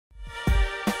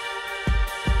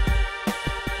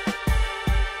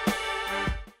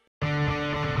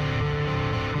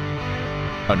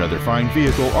Another fine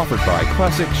vehicle offered by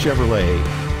Classic Chevrolet.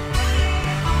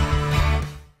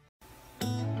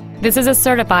 This is a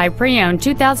certified pre-owned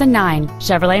 2009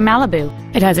 Chevrolet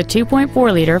Malibu. It has a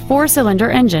 2.4-liter four-cylinder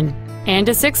engine and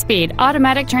a 6-speed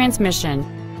automatic transmission.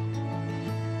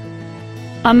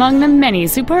 Among the many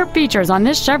superb features on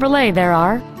this Chevrolet there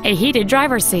are a heated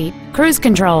driver's seat, cruise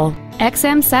control,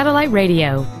 XM satellite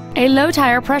radio, a low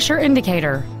tire pressure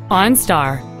indicator,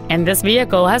 OnStar, and this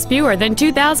vehicle has fewer than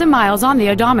 2,000 miles on the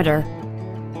odometer.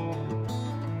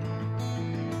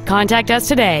 Contact us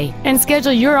today and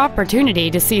schedule your opportunity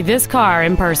to see this car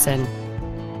in person.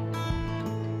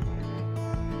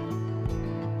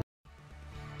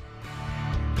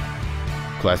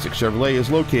 Classic Chevrolet is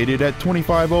located at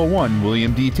 2501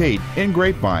 William D Tate in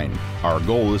Grapevine. Our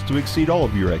goal is to exceed all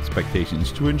of your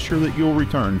expectations to ensure that you'll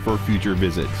return for future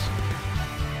visits.